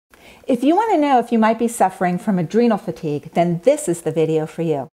If you want to know if you might be suffering from adrenal fatigue, then this is the video for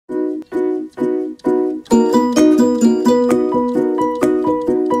you.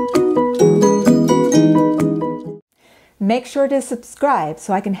 Make sure to subscribe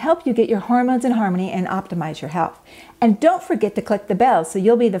so I can help you get your hormones in harmony and optimize your health. And don't forget to click the bell so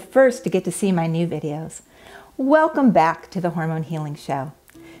you'll be the first to get to see my new videos. Welcome back to the Hormone Healing Show.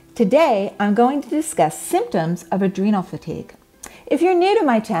 Today, I'm going to discuss symptoms of adrenal fatigue. If you're new to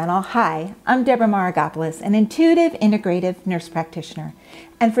my channel, hi, I'm Deborah Maragopoulos, an intuitive integrative nurse practitioner.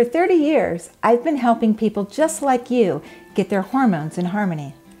 And for 30 years, I've been helping people just like you get their hormones in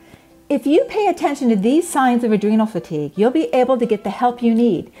harmony. If you pay attention to these signs of adrenal fatigue, you'll be able to get the help you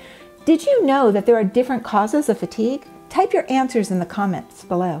need. Did you know that there are different causes of fatigue? Type your answers in the comments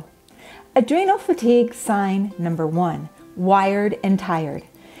below. Adrenal fatigue sign number 1, wired and tired.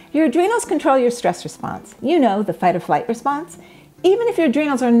 Your adrenals control your stress response. You know, the fight or flight response. Even if your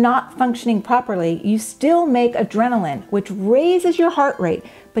adrenals are not functioning properly, you still make adrenaline, which raises your heart rate,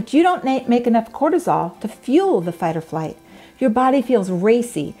 but you don't make enough cortisol to fuel the fight or flight. Your body feels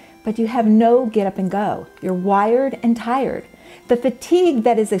racy, but you have no get up and go. You're wired and tired. The fatigue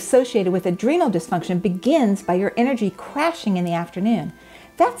that is associated with adrenal dysfunction begins by your energy crashing in the afternoon.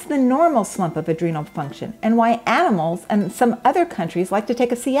 That's the normal slump of adrenal function and why animals and some other countries like to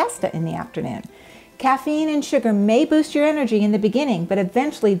take a siesta in the afternoon. Caffeine and sugar may boost your energy in the beginning, but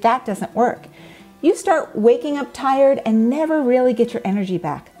eventually that doesn't work. You start waking up tired and never really get your energy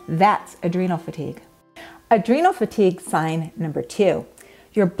back. That's adrenal fatigue. Adrenal fatigue sign number 2.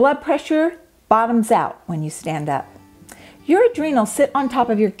 Your blood pressure bottoms out when you stand up. Your adrenals sit on top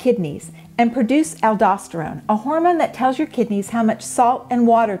of your kidneys and produce aldosterone, a hormone that tells your kidneys how much salt and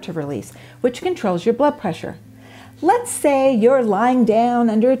water to release, which controls your blood pressure. Let's say you're lying down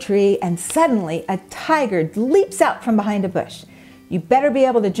under a tree and suddenly a tiger leaps out from behind a bush. You better be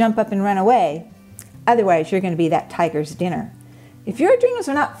able to jump up and run away, otherwise you're going to be that tiger's dinner. If your adrenals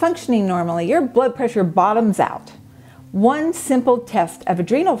are not functioning normally, your blood pressure bottoms out. One simple test of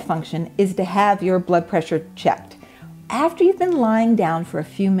adrenal function is to have your blood pressure checked. After you've been lying down for a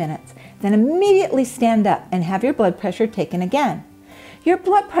few minutes, then immediately stand up and have your blood pressure taken again. Your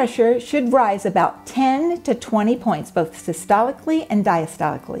blood pressure should rise about 10 to 20 points, both systolically and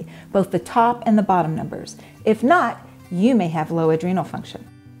diastolically, both the top and the bottom numbers. If not, you may have low adrenal function.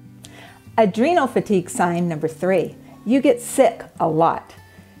 Adrenal fatigue sign number 3. You get sick a lot.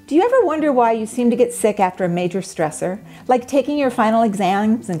 Do you ever wonder why you seem to get sick after a major stressor, like taking your final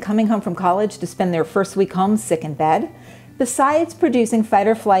exams and coming home from college to spend their first week home sick in bed? Besides producing fight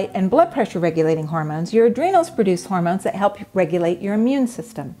or flight and blood pressure regulating hormones, your adrenals produce hormones that help regulate your immune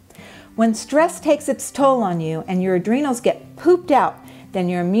system. When stress takes its toll on you and your adrenals get pooped out, then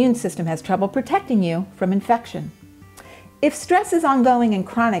your immune system has trouble protecting you from infection. If stress is ongoing and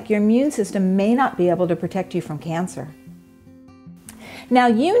chronic, your immune system may not be able to protect you from cancer. Now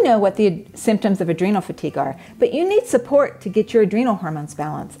you know what the symptoms of adrenal fatigue are, but you need support to get your adrenal hormones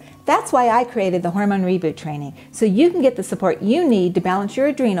balanced. That's why I created the Hormone Reboot training, so you can get the support you need to balance your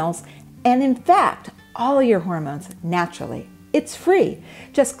adrenals and, in fact, all your hormones naturally. It's free.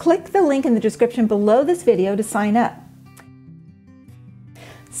 Just click the link in the description below this video to sign up.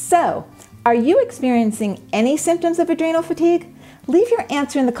 So, are you experiencing any symptoms of adrenal fatigue? Leave your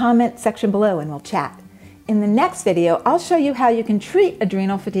answer in the comment section below and we'll chat. In the next video, I'll show you how you can treat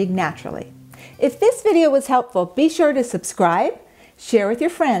adrenal fatigue naturally. If this video was helpful, be sure to subscribe, share with your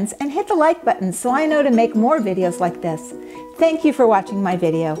friends, and hit the like button so I know to make more videos like this. Thank you for watching my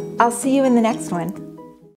video. I'll see you in the next one.